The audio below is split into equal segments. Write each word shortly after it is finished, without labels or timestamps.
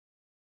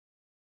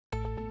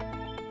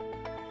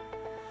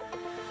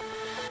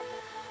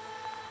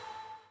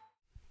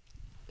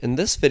In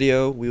this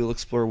video, we will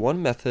explore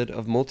one method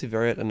of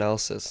multivariate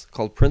analysis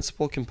called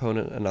principal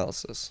component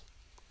analysis.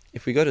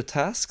 If we go to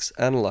Tasks,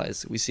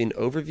 Analyze, we see an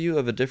overview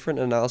of the different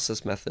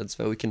analysis methods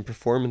that we can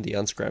perform in the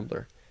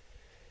Unscrambler.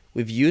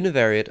 We have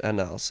univariate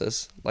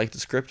analysis, like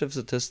descriptive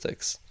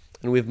statistics,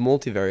 and we have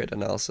multivariate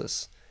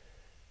analysis.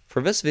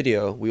 For this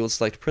video, we will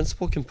select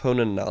principal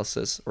component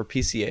analysis, or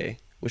PCA,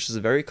 which is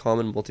a very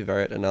common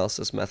multivariate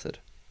analysis method.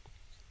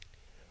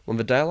 When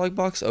the dialog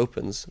box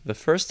opens, the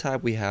first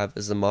tab we have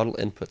is the Model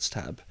Inputs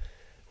tab,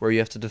 where you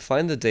have to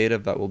define the data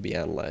that will be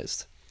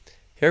analyzed.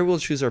 Here we'll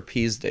choose our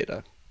P's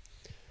data.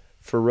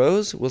 For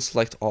rows, we'll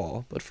select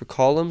all, but for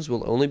columns,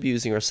 we'll only be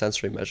using our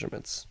sensory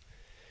measurements.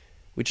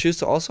 We choose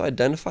to also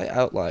identify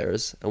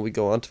outliers, and we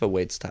go on to the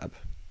Weights tab.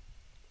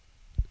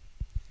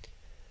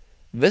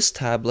 This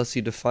tab lets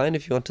you define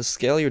if you want to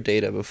scale your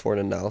data before an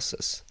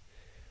analysis.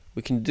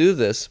 We can do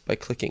this by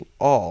clicking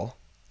All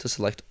to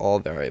select all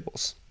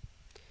variables.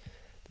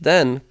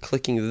 Then,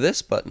 clicking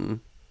this button,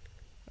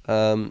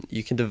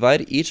 you can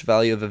divide each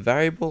value of a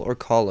variable or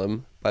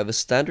column by the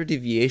standard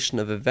deviation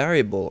of a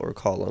variable or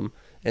column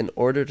in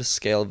order to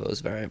scale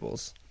those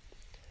variables.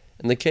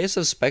 In the case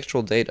of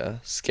spectral data,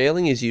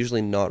 scaling is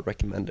usually not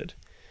recommended.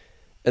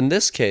 In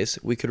this case,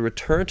 we could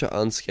return to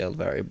unscaled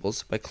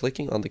variables by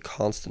clicking on the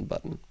Constant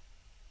button.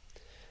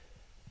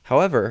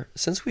 However,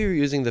 since we were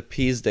using the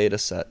P's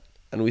dataset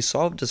and we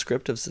saw with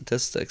descriptive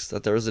statistics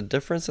that there is a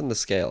difference in the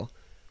scale,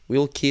 we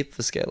will keep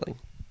the scaling.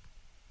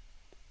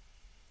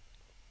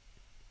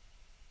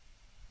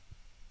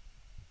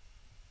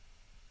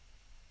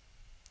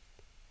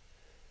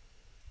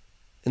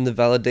 In the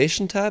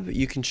Validation tab,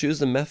 you can choose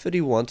the method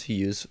you want to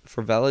use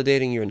for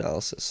validating your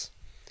analysis.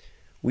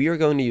 We are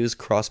going to use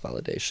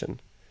cross-validation.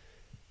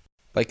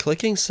 By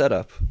clicking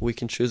Setup, we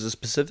can choose a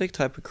specific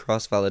type of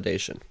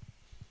cross-validation.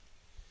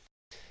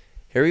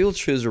 Here we will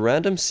choose a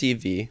random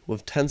CV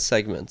with 10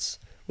 segments,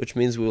 which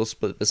means we will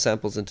split the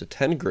samples into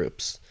 10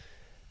 groups,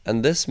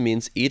 and this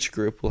means each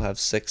group will have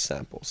 6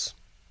 samples.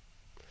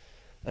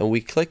 And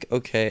we click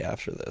OK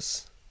after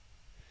this.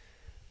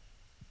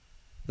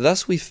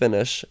 Thus we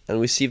finish, and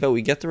we see that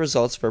we get the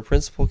results for our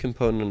principal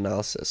component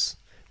analysis,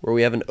 where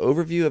we have an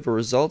overview of the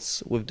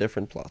results with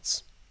different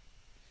plots.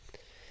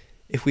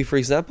 If we, for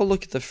example,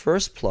 look at the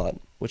first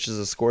plot, which is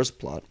a scores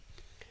plot,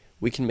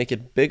 we can make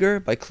it bigger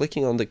by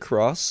clicking on the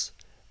cross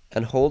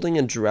and holding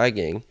and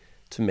dragging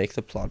to make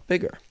the plot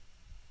bigger.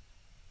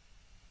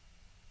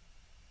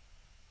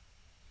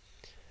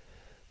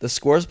 The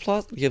scores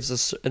plot gives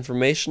us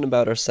information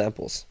about our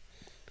samples.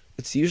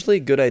 It's usually a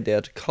good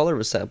idea to color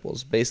the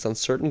samples based on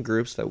certain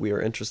groups that we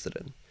are interested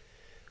in.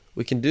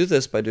 We can do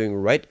this by doing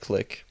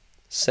right-click,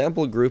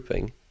 sample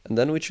grouping, and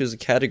then we choose a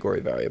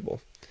category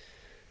variable.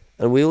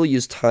 And we will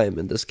use time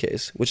in this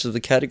case, which is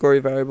the category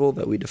variable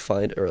that we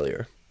defined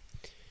earlier.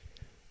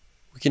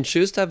 We can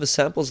choose to have the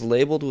samples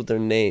labeled with their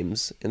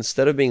names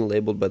instead of being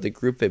labeled by the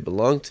group they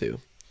belong to.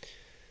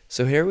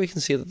 So here we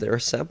can see that there are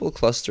sample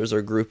clusters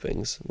or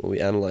groupings when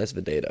we analyze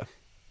the data.